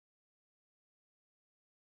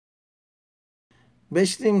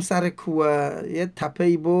بشتیم سر کوه، یه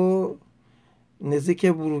تپه‌ای با نزدیک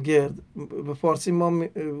بروگرد، به فارسی ما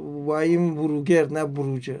وایم بروگرد نه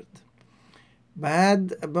بروجرد.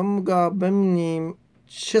 بعد بمونیم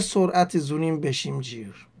چه سرعتی زونیم بشیم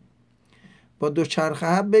جیر. با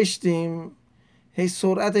دوچرخه بشتیم، هی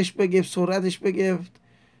سرعتش بگفت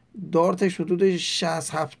دارتش حدود 60-70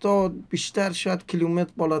 بیشتر شاید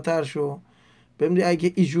کیلومتر بالاتر شو. ببینید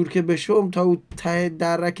اگه اینجور که بشم تا او ته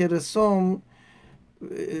درک رسم،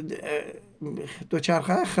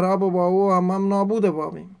 دوچرخه خراب با او هم نابوده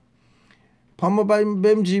بابیم. پاما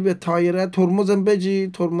بیم جیب تایره، ترمزم بجی،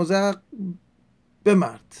 ترمزه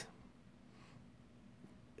بمرد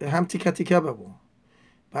هم تیکه تیکه ببو.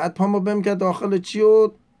 بعد پاما بیم که داخل چی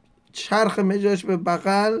و چرخ مجاش به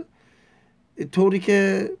بغل، طوری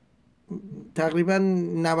که تقریبا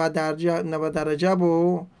 90 درجه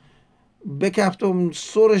بو بکفتم،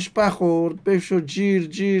 سرش بخورد، بشو جیر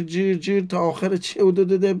جیر جیر جیر تا آخر چه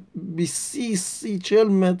حدود 20-30-40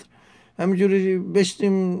 متر همینجوری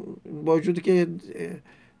بشتیم. با وجودی که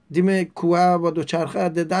دیم کوه با دوچرخه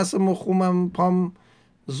دستم خومم، پام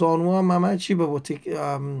زانوام همه چی ببوتی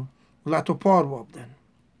لطو پار بابدن.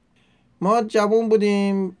 ما جوان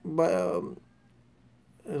بودیم،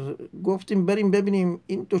 گفتیم بریم ببینیم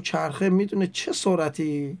این دوچرخه میتونه چه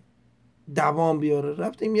سرعتی دوام بیاره.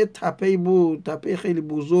 رفتیم یه تپه‌ای بود، تپه خیلی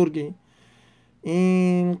بزرگی،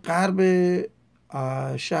 این غرب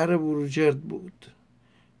شهر بروجرد بود.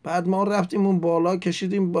 بعد ما رفتیم اون بالا،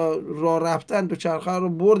 کشیدیم با راه رفتن دوچرخه رو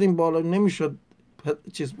بردیم بالا، نمیشد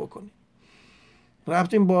چیز بکنیم.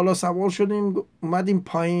 رفتیم بالا، سوار شدیم، اومدیم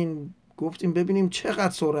پایین، گفتیم ببینیم چقدر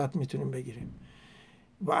سرعت میتونیم بگیریم.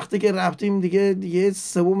 وقتی که رفتیم دیگه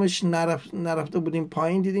سومش نرفته بودیم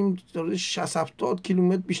پایین، دیدیم 60-70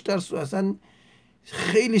 کیلومتر بیشتر اصلا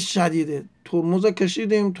خیلی شدیده. ترمز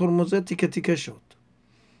کشیدیم، ترمز تیکه تیکه شد،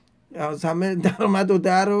 از همه در اومد و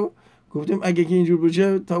در رو گفتیم اگه که اینجور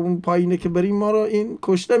بشه تا اون پایینه که بریم ما رو این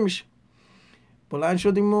کشته میشه. بلند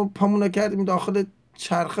شدیم و پامونه کردیم داخل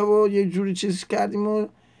چرخه و یه جوری چیز کردیم و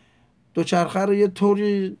دوچرخه رو یه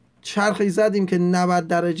طوری چرخی زدیم که 90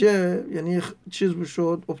 درجه یعنی چیز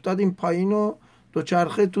بشد، افتادیم پایین و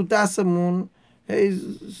دوچرخه تو دستمون هی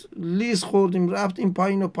لیز خوردیم، رفتیم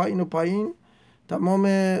پایین و پایین و پایین، تمام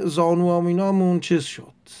زانو آمینامون چیز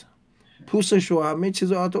شد، پوستش و همه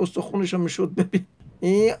چیز آت استخونش رو میشد ببین.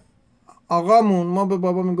 این آقامون، ما به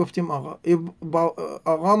بابا میگفتیم آقا،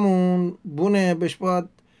 آقامون بونه بهش باید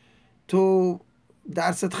تو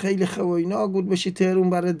درست خیلی خواه اینا گود بشی تهرون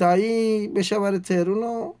برای دایی، بشه برای تهرون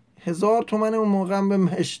و 1000 تومن اون موقع هم بهم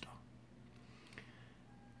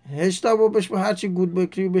هشتا و بشه هرچی گود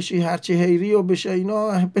بکری بشی، هرچی هیری و بشه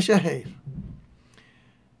اینا بشه هیر.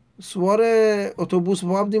 سوار اتوبوس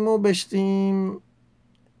بابدیم و بشتیم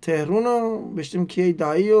تهرون و بشتیم که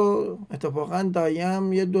دایی، و اتفاقا دایی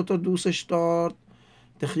هم یه 2 تا دوستش دارد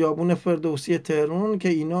در خیابون فردوسی تهرون که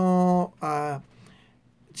اینا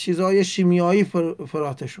چیزای شیمیایی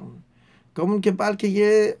فراتشون گمون که بلکه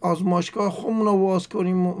یه آزمایشگاه خودمون رو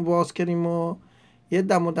واز کنیم و یه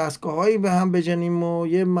دم و دستگاه هایی به هم بجنیم و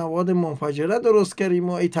یه مواد منفجره درست کنیم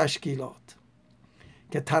و ای تشکیلات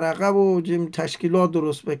که ترقه و تشکیلات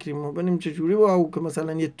درست بکنیم و ببینیم چجوری با او که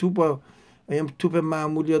مثلا یه توپ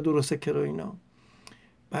معمولی درست کرو اینا.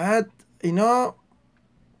 بعد اینا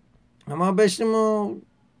ما بشتیم و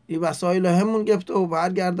یه وسایل همون گفته و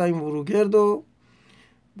برگردیم بروجرد و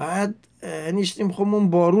بعد نیشتیم خودمون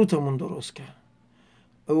باروتمون درست کرد.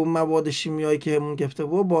 اون مواد شیمیایی که همون گفته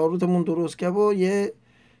بود باروتمون درست کرد و یه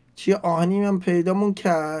چیه آهنی من پیدامون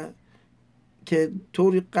کرد که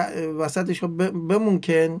طوری وسطش رو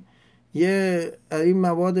بمونکن یه این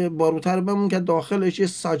مواد باروتر بمون که داخلش یه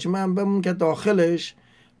ساجمه هم بمون که داخلش.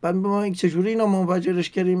 بعد ما چجوری اینا منفجرش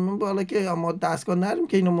کردیم، بالا که اما دستگاه نریم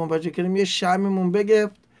که اینا منفجر کردیم، یه شمعمون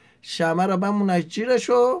بگفت، شمع رو بمون از جیرش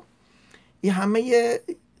و این همه یه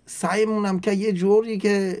سعیمون هم که یه جوری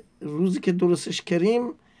که روزی که درستش کردیم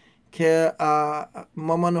که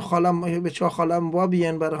مامان خالم بچه خالم با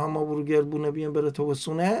بیان برای همه بروجرد بونه، بیان برای تو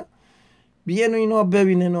بسونه بیان و اینا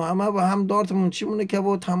ببینن و همه با هم دارتمون چی مونه که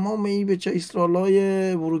با تمام این بچه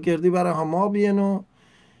اسرائیلای بروجردی برای همه بیان و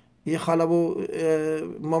یه خاله با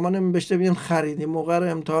مامانم بشته بیان خریدیم. موقع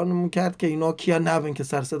رو امتحانمون کرد که اینا کیا نبین که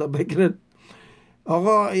سر صدا بگیرن.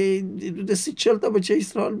 آقا 30-40 تا بچه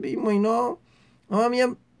اسرائیل بیم و اینا هم یه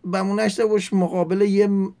بمونشته باش مقابل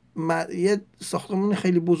یه ساختمون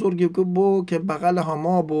خیلی بزرگی که بغل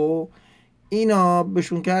هما بو اینا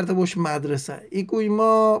بهشون کرده باش مدرسه. ایگوی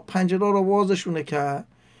ما پنجره رو وازشونه که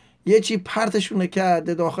یه چی پرتشونه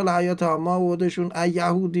کرده داخل حیات هما و دشون ای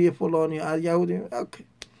یهودی فلانی ای یهودی. اوکی.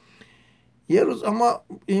 یه روز اما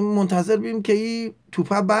این منتظر بیم که این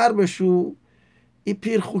توپه بر بشو این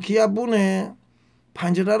پیر خوکیه بونه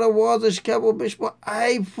پنجره رو وازش کرد و بهش با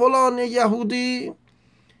ای فلان یهودی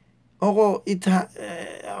آقا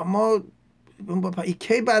اما ای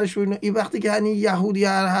کی برش و این وقتی که هنی یهودی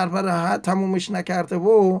هر حرف رو تمومش نکرده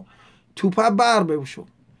و توپه بر بشو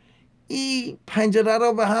ای پنجره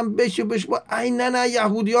رو به هم بشو بهش با ای نه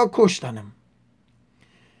یهودی ها کشتنم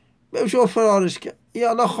بشو فرارش کرد. ای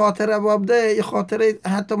حالا خاطره بابده یه خاطره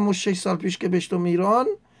حتی ما 6 سال پیش که بشتم ایران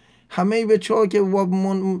همه بچه ها که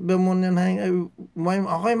بمونن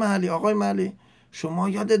آقای محلی شما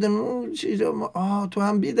یادتون اون چیز تو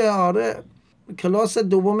هم بیده آره کلاس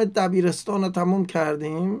دوم دبیرستان رو تموم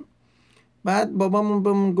کردیم بعد بابامون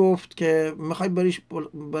بهمون گفت که میخوای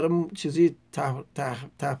برم چیزی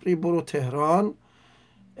تفریح برو تهران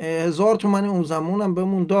 1000 تومن اون زمانم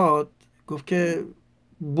بهمون داد گفت که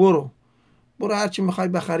برو هرچی میخوای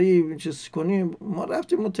بخری چیز کنی. ما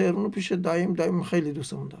رفتیم تهران پیش دایم خیلی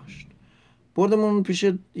دوستمون داشت بردمون پیش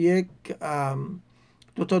یک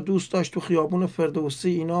 2 تا دوست داشت تو خیابون فردوسی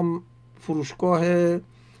اینا فروشگاه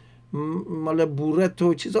مال بورت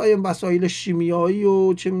و چیزای وسایل شیمیایی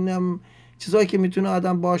و چه میدونم چیزایی که میتونه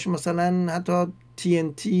آدم باش مثلا حتی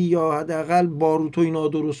TNT یا حداقل باروت و اینا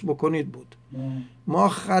درست بکنید بود. ما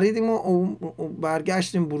خریدیم و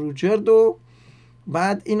برگشتیم بروجرد و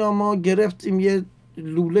بعد اینا ما گرفتیم یه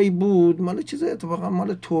لوله بود مال چیز اتفاقا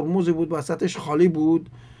مال ترمزی بود وسطش خالی بود.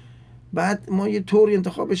 بعد ما یه طوری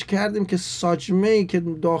انتخابش کردیم که ساجمه‌ای که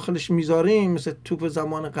داخلش میذاریم مثل توپ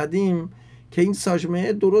زمان قدیم که این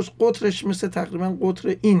ساجمه درست قطرش مثل تقریبا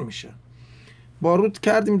قطر این میشه باروت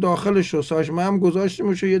کردیم داخلش رو ساجمه هم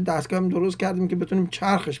گذاشتیمش و یه دستگاه هم درست کردیم که بتونیم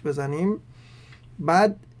چرخش بزنیم.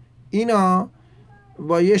 بعد اینا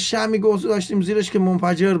با یه شمی گذاشتیم زیرش که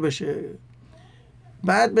منفجر بشه.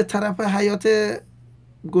 بعد به طرف حیات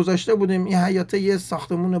گذاشته بودیم. این حیات یه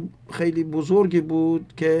ساختمون خیلی بزرگی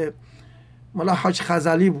بود که مال حاج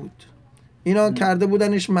خزلی بود. اینا کرده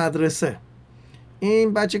بودنش مدرسه.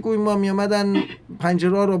 این بچه کوی ما می آمدن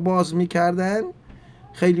پنجره رو باز میکردن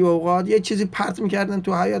خیلی اوقات یه چیزی پرت میکردن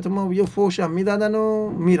تو حیات ما و یه فوش هم میدادن و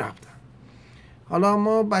میرفتن. حالا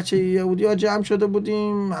ما بچه یهودی ها جمع شده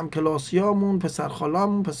بودیم هم کلاسی هامون پسر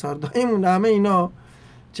خالامون پسر دایمون همه اینا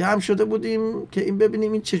جمع شده بودیم که این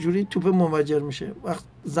ببینیم این چجوری توپ منفجر میشه. وقت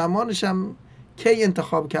زمانش هم کی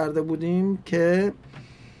انتخاب کرده بودیم که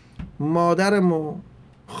مادرم و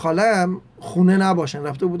خالم خونه نباشن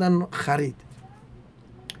رفته بودن خرید.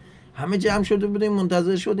 همه جمع شده بودیم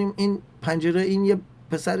منتظر شدیم. این پنجره این یه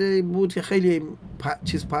پسری بود که خیلی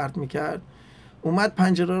چیز پرت میکرد اومد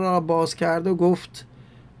پنجره را باز کرد و گفت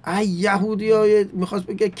ای یهودی های میخواست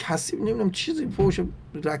بگه کسی نمیدونم چیزی فوش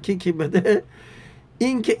رکیکی بده.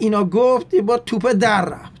 این که اینا گفت یه بار توپه در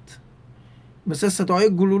رفت مثل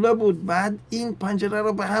صدای گلوله بود. بعد این پنجره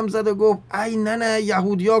رو به هم زد و گفت ای نه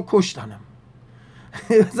یهودی ها کشتنم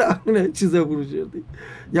چیزه بروجردی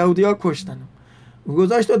یهودی ها کشتنم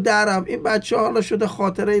گذاشت و در رفت. این بچه ها حالا شده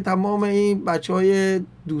خاطره تمام این بچه های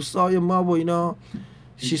دوستای ما و اینا.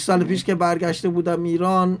 6 سال پیش که برگشته بودم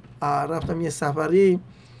ایران رفتم یه سفری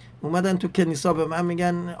اومدن تو کنیسا به من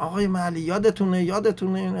میگن آقای محلی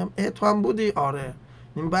یادتونه تو هم بودی؟ آره.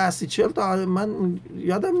 این بحثی 40 تا من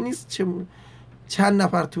یادم نیست چند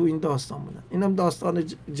نفر تو این داستان بودن. اینم داستان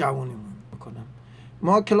جوانی میکنم.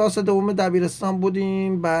 ما کلاس دوم دبیرستان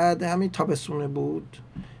بودیم بعد همین تابستونه بود.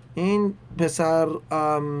 این پسر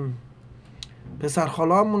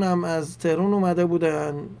خالامون هم از تهران اومده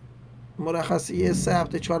بودن مرخصی 3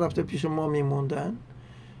 هفته 4 هفته پیش ما میموندن.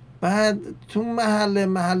 بعد تو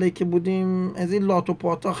محله که بودیم از این لات و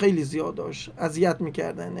پاتا خیلی زیاد داشت اذیت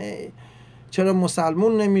میکردن چرا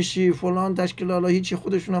مسلمون نمیشی فلان تشکیلالا هیچی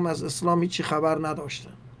خودشون هم از اسلام هیچی خبر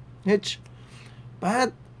نداشتن هیچ.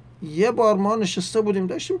 بعد یه بار ما نشسته بودیم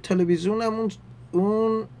داشتیم تلویزیون هم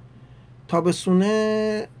اون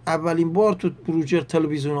تابستونه اولین بار تو بروجرد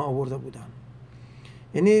تلویزیون آورده بودن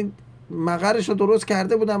یعنی مقرش رو درست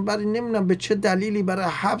کرده بودن برای نمیدونم به چه دلیلی برای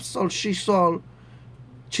 7 سال 6 سال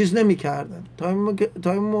چیز نمی کردن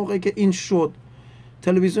تا این موقع که این شد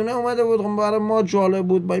تلویزیون اومده بود. برای ما جالب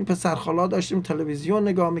بود با این پسر خالا داشتیم تلویزیون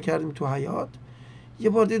نگاه میکردیم تو حیاط. یه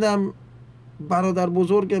بار دیدم برادر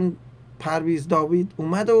بزرگم پرویز داوید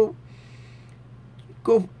اومد و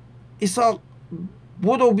گفت ایساق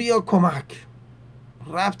بودو بیا کمک.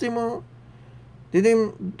 رفتیم و دیدیم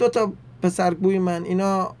 2 تا پسرگوی من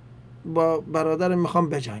اینا با برادر میخوام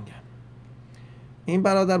بجنگن. این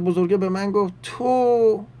برادر بزرگه به من گفت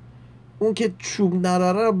تو اون که چوب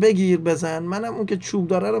نداره رو بگیر بزن منم اون که چوب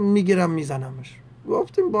داره رو میگیرم میزنمش.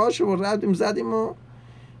 گفتیم باشه و رفتیم زدیم و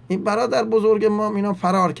این برادر بزرگ ما اینا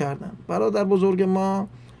فرار کردن. برادر بزرگ ما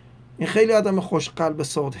این خیلی آدم خوش قلب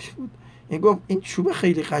ساده بود. این گفت این چوب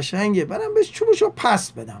خیلی قشنگه، برم بهش چوبشو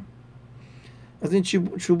پس بدم. از این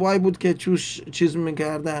چوبایی بود که چیز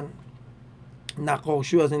میکردن،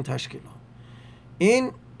 نقاشی از این تشکیلات. این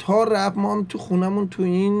تا رفت، ما هم تو خونمون تو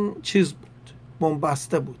این چیز بود،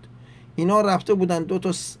 بنبسته بود. اینا رفته بودن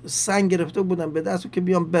 2 سنگ گرفته بودن به دستو که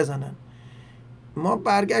بیان بزنن. ما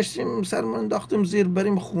برگشتیم سرمون انداختیم زیر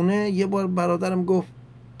بریم خونه. یه بار برادرم گفت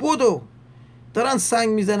بودو دارن سنگ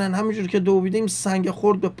میزنن. همینجور که دویدیم سنگ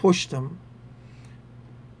خورد به پشتم.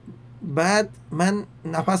 بعد من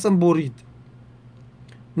نفسم برید،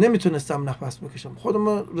 نمیتونستم نفس بکشم.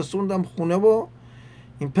 خودم رسوندم خونه و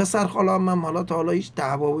این پسر خالام هم حالا تا حالا هیچ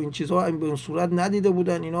دعوا و این چیزها این به اون صورت ندیده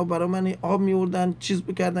بودن. اینا برای من آب میوردن چیز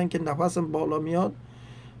بکردن که نفسم بالا میاد.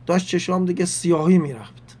 داشت چشام دیگه سیاهی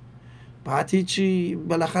میرفت. بعد هیچی،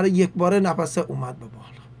 بالاخره یک باره نفسه اومد به بالا.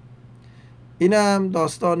 اینم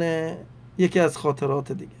داستان یکی از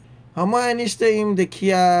خاطرات دیگه. اما انیشته ایم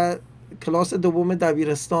دکیه کلاس دوم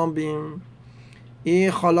دبیرستان بیم.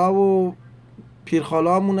 این خالا و پیر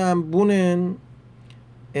خالامونم بونن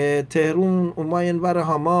تهرون اوماین برای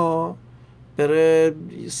هما بره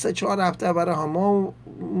 3-4 هفته برای هما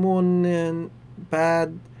مونن.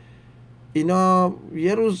 بعد اینا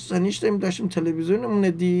یه روز انیشته داشتیم تلویزیونمون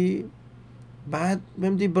دی. بعد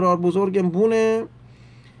بمدی برار بزرگم بونه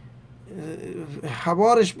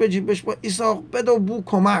حوارش به جیبش با ایساق بدو بو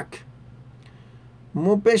کمک.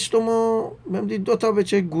 مو بشتم و بمدی 2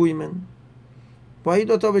 بچه گوی من با ای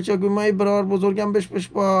 2 بچه گوی من برار بزرگم بش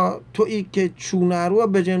با تو ای که چونارو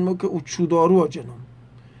بجنمو که او چودارو جنم.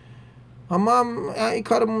 هم این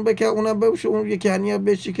کارمون بکه اونا ببشه اون یکی هنیا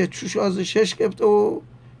بشی که چوش از 6 گفت و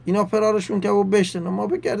اینا فرارشون که و بشتن. ما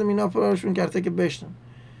بکردیم اینا فرارشون کرده که بشتن.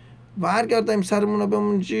 برگردیم سرمون رو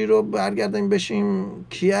بمونجی رو برگردیم بشیم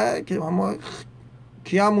کیه که ما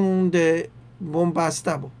کیه مونده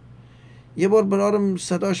بمبسته بود. یه بار برارم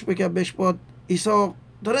صداش بکر بش باد ایسا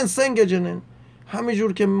دارن سنگ جنن.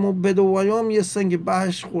 همینجور که ما بدوایام یه سنگ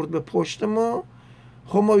بهش خورد به پشت ما.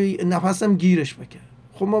 خب ما نفسم گیرش بکر.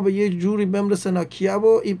 خب ما به یه جوری بمرسه نا کیه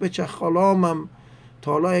و ای بچه خالامم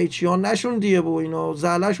تا حالا هیچی ها نشون دیه و اینا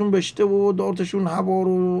زعلشون بشته و دارتشون هوا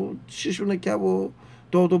رو چشونه که و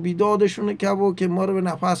داد و بیدادشونه که و که ما رو به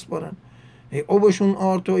نفس برن. اوبشون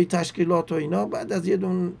آرت و ای تشکیلات و اینا. بعد از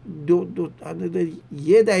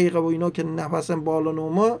یه دقیقه و اینا که نفسم بالا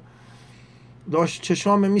نوما داشت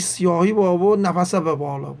چشام می سیاهی با و نفسه به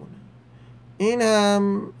بالا بونه.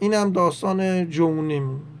 این هم داستان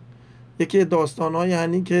جونیم. یکی داستان های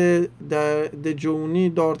یعنی که در جونی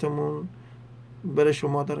دارتمون برای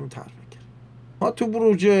شما داریم تعریف کرد. ما تو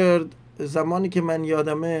بروجرد زمانی که من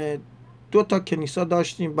یادمه 2 کنیسا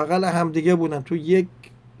داشتیم بغل هم دیگه بودن، تو یک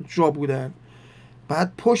جا بودن.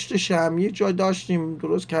 بعد پشتش هم یه جای داشتیم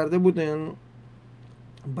درست کرده بودن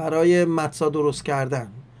برای مدرسه درست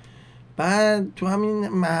کردن. بعد تو همین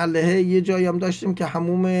محله یه جایی هم داشتیم که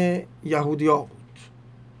حموم یهودیا بود.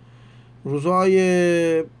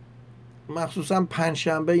 روزای مخصوصا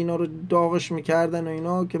پنجشنبه اینا رو داغش میکردن و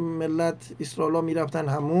اینا که ملت اسرائیلا میرفتن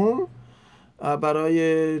حموم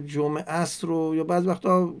برای جمعه عصر رو، یا بعض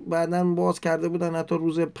وقتا بعداً باز کرده بودن حتی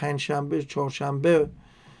روز پنجشنبه 4شنبه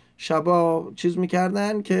شبا چیز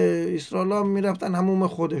میکردن که اسرائیلا میرفتن حموم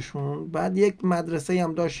خودشون. بعد یک مدرسه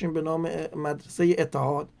هم داشتیم به نام مدرسه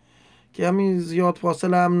اتحاد که همین زیاد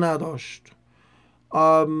فاصله هم نداشت.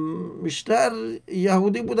 بیشتر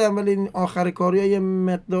یهودی بودن ولی آخر کاری ها یه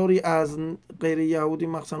مقداری از غیر یهودی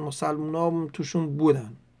مخصوصا مسلمان ها توشون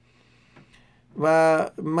بودن. و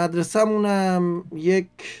مدرسه مونم یک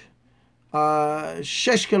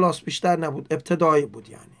 6 کلاس بیشتر نبود، ابتدایی بود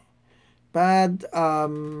یعنی. بعد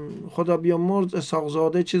خدا بیامرز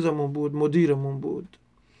اسحاقزاده چیزمون بود، مدیرمون بود.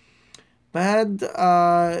 بعد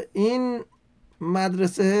این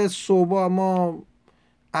مدرسه صبح ما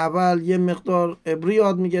اول یه مقدار عبری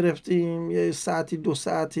یاد میگرفتیم، یه ساعتی 2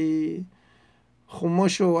 ساعتی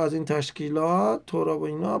خماش و از این تشکیلات تورا و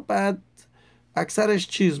اینا. بعد اکثرش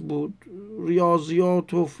چیز بود،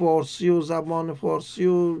 ریاضیات و فارسی و زبان فارسی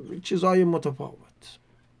و چیزهای متفاوت،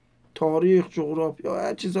 تاریخ، جغرافیا،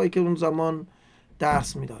 هر چیزهایی که اون زمان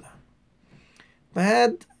درس میدادن.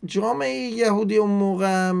 بعد جامعه یهودی اون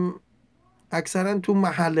موقع اکثرا تو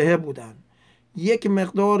محله بودن. یک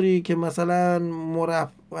مقداری که مثلا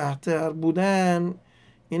مرفه‌تر بودن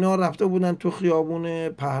اینا رفته بودن تو خیابون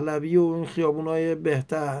پهلوی و این خیابونای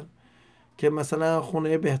بهتر که مثلا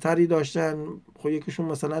خونه بهتری داشتن. خب یکیشون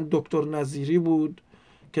مثلا دکتر نظیری بود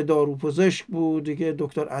که داروپزشک بود، دیگه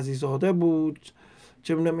دکتر عزیزاده بود،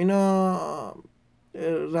 چه میدونم. اینا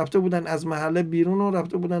رفته بودن از محله بیرون و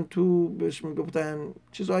رفته بودن تو بهش میگفتن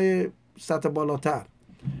چیزهای سطح بالاتر.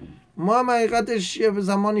 ما هم حقیقتش یه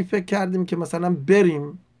زمانی فکر کردیم که مثلا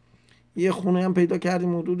بریم یه خونه هم پیدا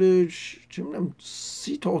کردیم حدود چه میدونم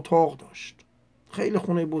 30 تا اتاق داشت، خیلی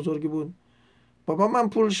خونه بزرگی بود. بابا من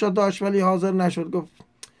پولش داشت ولی حاضر نشد، گفت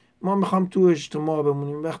ما میخوام تو اجتماع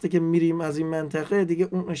بمونیم، وقتی که میریم از این منطقه دیگه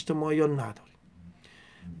اون اجتماعی ها نداریم.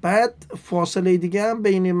 بعد فاصله دیگه هم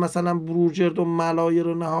بین مثلا بروجرد و ملایر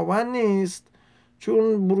و نهاون نیست،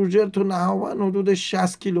 چون بروجرد تو نهاون حدود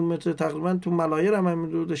 60 کیلومتر تقریبا، تو ملایر هم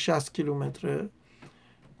حدود 60 کیلومتره.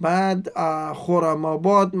 بعد خرم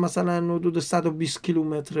آباد مثلا حدود 120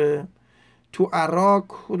 کیلومتره، تو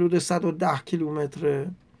عراق حدود 110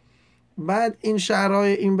 کیلومتره. بعد این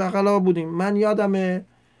شهرهای این بغلا بودیم. من یادمه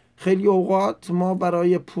خیلی اوقات ما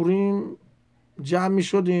برای پوریم جمع می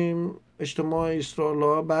شدیم اجتماع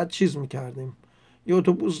اسرائیل، بعد چیز می کردیم، یه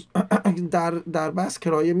اتوبوس در بس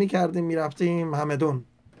کرایه می کردیم، می رفتیم همدون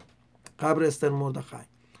قبر استر مردخای.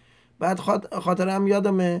 بعد خاطرم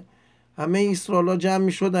یادمه همه اسرائیل جمع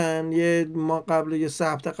می شدن ما قبل یه 3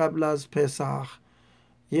 هفته قبل از پسح،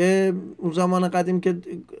 اون زمان قدیم که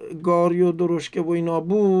گاری و درشکه و اینا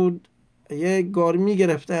بود، یه گاری می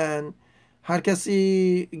گرفتن، هر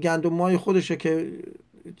کسی گندمای خودشه که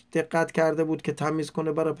دقت کرده بود که تمیز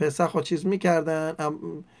کنه برای پسح و چیز میکردن،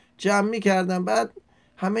 جمع میکردن. بعد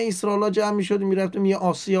همه اسرائیل جمع میشد، میرفتیم یه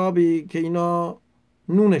آسیابی که اینا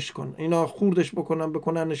نونش کن، اینا خوردش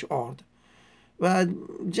بکننش آرد، و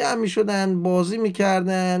جمع میشدن بازی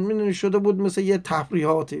میکردن. میدونی شده بود مثل یه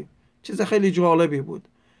تفریحاتی، چیز خیلی جالبی بود.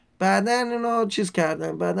 بعدن اینا چیز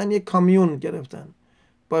کردن، بعدن یه کامیون گرفتن،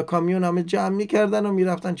 با کامیون همه جمع میکردن و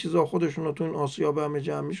میرفتن چیزا خودشون رو تو این آسیاب همه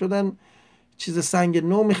جمع میشدن، چیز سنگ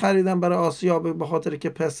نو میخریدن برای آسیاب به خاطر که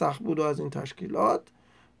پسخ بود و از این تشکیلات،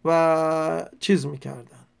 و چیز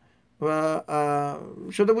میکردن و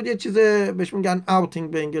شده بود یه چیز بهش میگن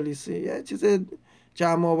اوتینگ به انگلیسی، یه چیز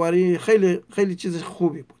جمع آوری، خیلی خیلی چیز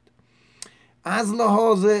خوبی بود. از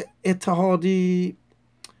لحاظ اتحادی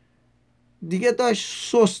دیگه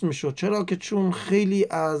داشت سست میشد، چرا که چون خیلی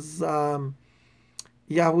از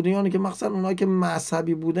یهودیانی که مثلا اونایی که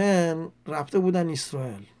مذهبی بودن رفته بودن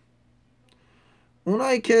اسرائیل،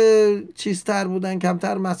 اونایی که چیزتر بودن،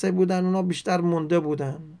 کمتر مذهبی بودن، اونا بیشتر مونده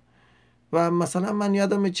بودن. و مثلا من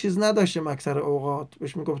یادم چیز نداشتم اکثر اوقات،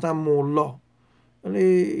 بهش میگفتم مولا،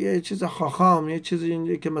 ولی یه چیز خاخام، یه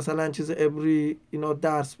چیزی که مثلا چیز عبری اینا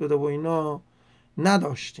درس بده و اینا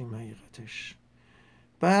نداشتیم حقیقتش.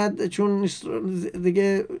 بعد چون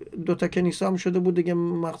دیگه 2 تا کنیسه هم شده بود دیگه،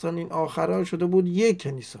 مثلا این آخرها شده بود 1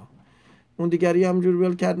 کنیسه، اون دیگری همجور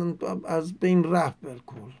ول کردن، از بین رفت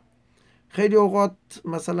بالکل. خیلی اوقات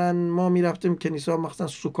مثلا ما میرفتیم کنیسه ها، مثلا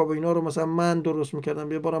سوکا و اینا رو مثلا من درست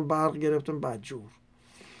میکردم، یه بارم برق گرفتم بدجور،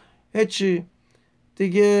 هیچی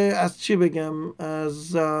دیگه. از چی بگم،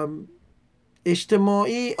 از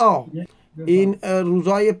اجتماعی این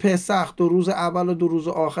روزای پسح، 2 روز اول و 2 روز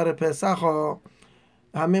آخر پسح ها،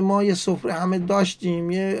 همه ما یه سفره همه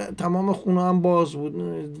داشتیم، یه تمام خونه هم باز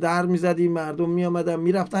بود، در میزدیم، مردم میامدن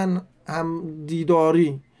میرفتن هم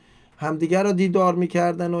دیداری، همدیگر رو دیدار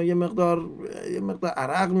میکردن و یه مقدار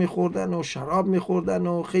عرق میخوردن و شراب میخوردن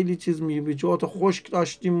و خیلی چیز میوه‌جات خشک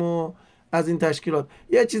داشتیم و از این تشکیلات.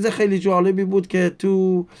 یه چیز خیلی جالبی بود که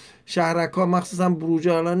تو شهرک‌ها، مخصوصا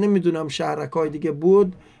بروجرد، الان نمیدونم شهرک‌های دیگه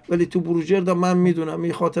بود، ولی تو بروجرد من میدونم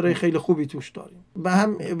این خاطره خیلی خوبی توش داریم.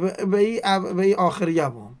 به این آخریه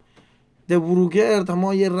بام ده بروجرد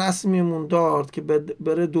ما یه رسمیمون دارد که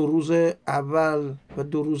بره 2 روز اول و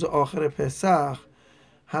 2 روز آخر پسح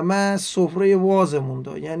همه سفره وازمون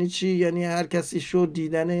داد. یعنی چی؟ یعنی هر کسی شد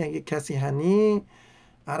دیدن کسی هنی،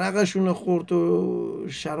 عرقشون خورد و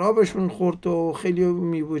شرابشون خورد و خیلی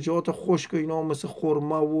میوه‌جات خشک و اینا مثل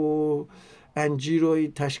خرما و انجیر و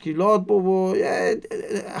تشکیلات و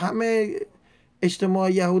همه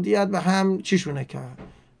اجتماع یهودیت و هم چیشونه کرد،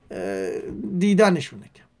 دیدنشونه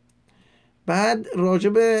کرد. بعد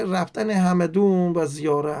راجب رفتن همدون و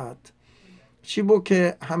زیارت چی بود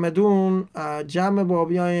که همدون جمع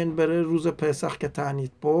بابیاین بره روز پسخ که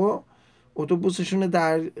تعنیت با اتوبوسشون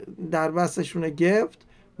در وستشون گفت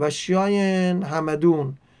و شیاین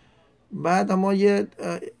همدون. بعد ما یه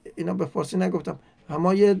اینا به فارسی نگفتم،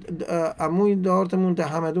 اما یه عموی دارتمون ده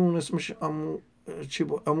همدون اسمش عمو چی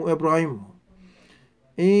بود، عمو ابراهیم.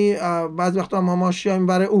 این بعض وقتا ما شیاین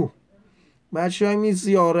برای او، بعد شیاین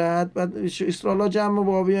زیارت، بعد اسرائیل جمع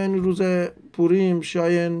بابیاین روز پوریم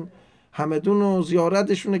شیاین همدون و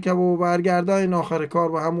زیارتشونه که و برگردن آخر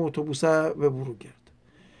کار و همون اتوبوسه به بروجرد.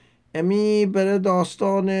 امی بره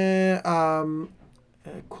داستان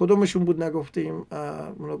کدومشون بود نگفتیم،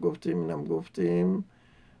 اونو گفتیم، اینم گفتیم،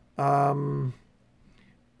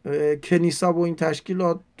 کنیسه و این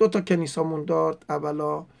تشکیلات. 2 تا کنیسه مون دارد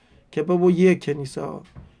اولا که بابا 1 کنیسه،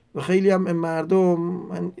 و خیلی هم مردم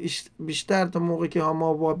من بیشتر تا موقعی که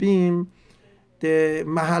ما وابیم ده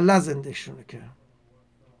محله زندگیشونه که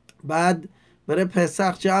بعد برای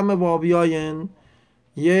پسخ جمع وابیاین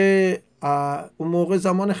یه اون موقع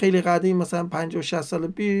زمان خیلی قدیم مثلا 50-60 سال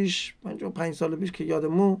پیش 55 سال پیش که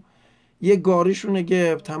یادمو یه گاریشونه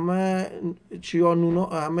گرفت همه چیا نونا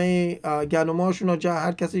همه گندماشون جا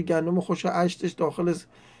هر کسی گندم خوش اشتش داخل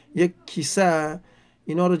یک کیسه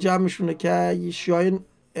اینا رو جمعشونه که شاید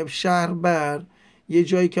شهر بر یه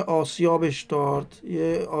جایی که آسیابش دارد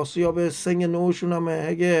یه آسیاب سنگ نوشون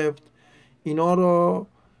هم گرفت اینا رو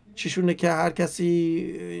چیشونه که هر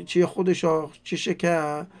کسی چی خودش چی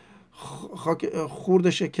شکه خورد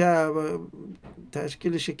شکه و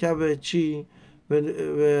تشکیل شکه به چی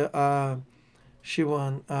و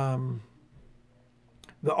شیوان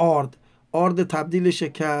و آرد تبدیل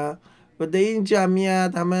شکه و در این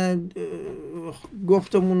جمعیت همه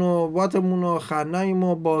گفتمون و واتمون و خناییم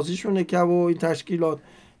و بازیشونه که و این تشکیلات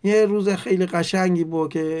یه روز خیلی قشنگی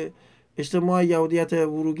بود که اجتماع یهودیت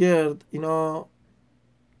بروجرد اینا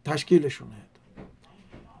تشکیلشونه.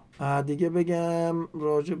 دیگه بگم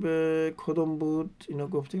راجع به کدوم بود اینا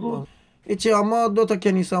گفتیم ایچه اما 2 تا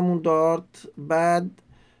کنیسامون دارد بعد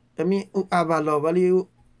امی اولا ولی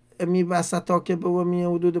امی وسطا که به می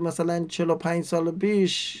حدود مثلا 45 سال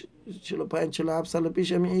پیش 45-47 سال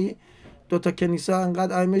پیش امی 2 تا کنیسا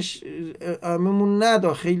انقدر ایممون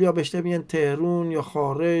ندا خیلی ها بشته میگن تهرون یا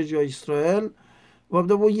خارج یا اسرائیل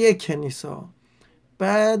وابده با یک کنیسا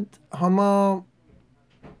بعد هما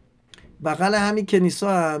بغل همین کنیسا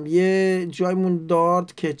هم یه جایمون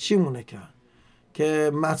دارد که چی مونه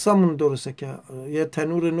که مصامون درسته که یه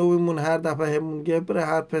تنور نویمون هر دفعه همون گبره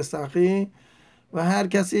هر پسخی و هر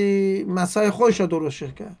کسی مسای خودش رو درست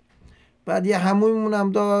کرد بعد یه همومون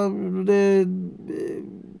هم دارد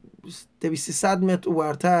 200 متر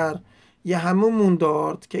اورتر یه همومون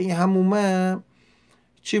دارد که این همومه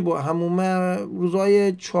چی بود همومه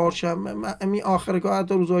روزای چهارشنبه امی آخر که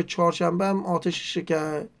حتی روزای چهارشنبه هم آتش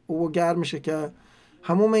شکه او گرم شکه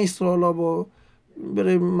هموم اسرائیل با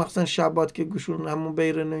برای مثلا شبات که گوشون همون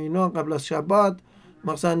بیرن اینا قبل از شبات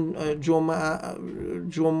مثلا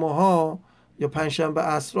جمعه ها یا پنجشنبه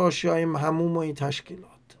عصرها شایم هموم و این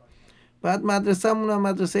تشکیلات بعد مدرسه مون هم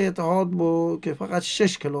مدرسه اتحاد بود که فقط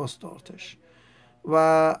 6 کلاس دارتش و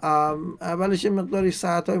اولش مقداری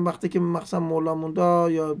ساعت های وقتی که مثلا مولا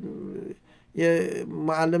موندا یا یه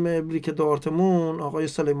معلم عبری که دارتمون آقای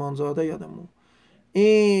سلیمان زاده یادمون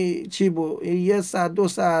این چی بود 1 ساعت 2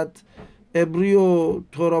 ساعت عبری و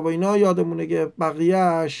تورا و اینا یادمونه که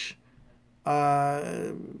بقیهش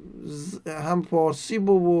هم فارسی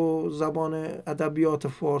بود و زبان ادبیات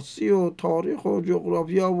فارسی و تاریخ و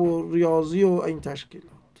جغرافیا و ریاضی و این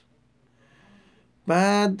تشکیلات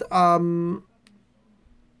بعد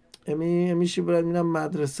امیشی برای اینم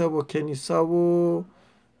مدرسه و کنیسا و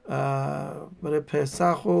برای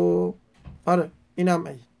پسخ و آره اینم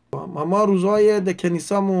ما روزای ده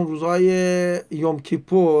کنیسامون روزای یوم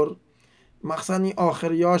کیپور مخصوصا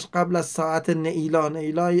آخریاش قبل از ساعت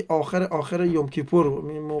نیلا آخر یوم کیپور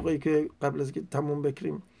این موقعی که قبل از که تموم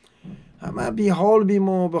بکریم همه بی حال بیم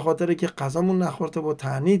و به خاطر که غذامون نخورده با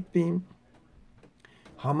تعنید بیم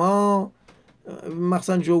همه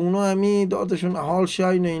مخصوصا جوونا همی دادشون حال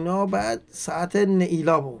شاین اینا بعد ساعت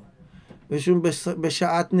نیلا بود بهشون به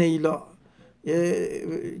ساعت نیلا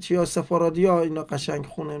چیا سفارادی ها اینا قشنگ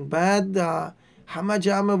خونن بعد همه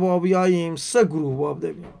جمع وابیاییم 3 گروه واب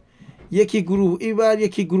داریم یکی گروه ایور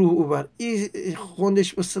یکی گروه اوور این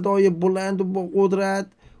خوندش به صدای بلند و با قدرت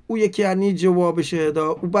او یکی انی جوابش ادا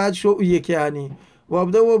او بعد شو او یکی انی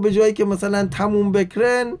وابده و به جایی که مثلا تموم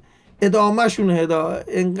بکرن ادامه شون ادا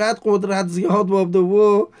انقدر قدرت زیاد وابده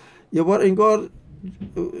و یه بار انگار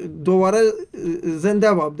دوباره زنده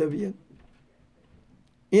وابده بیاد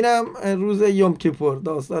اینم روز یوم کیپور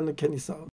داستان کنیسا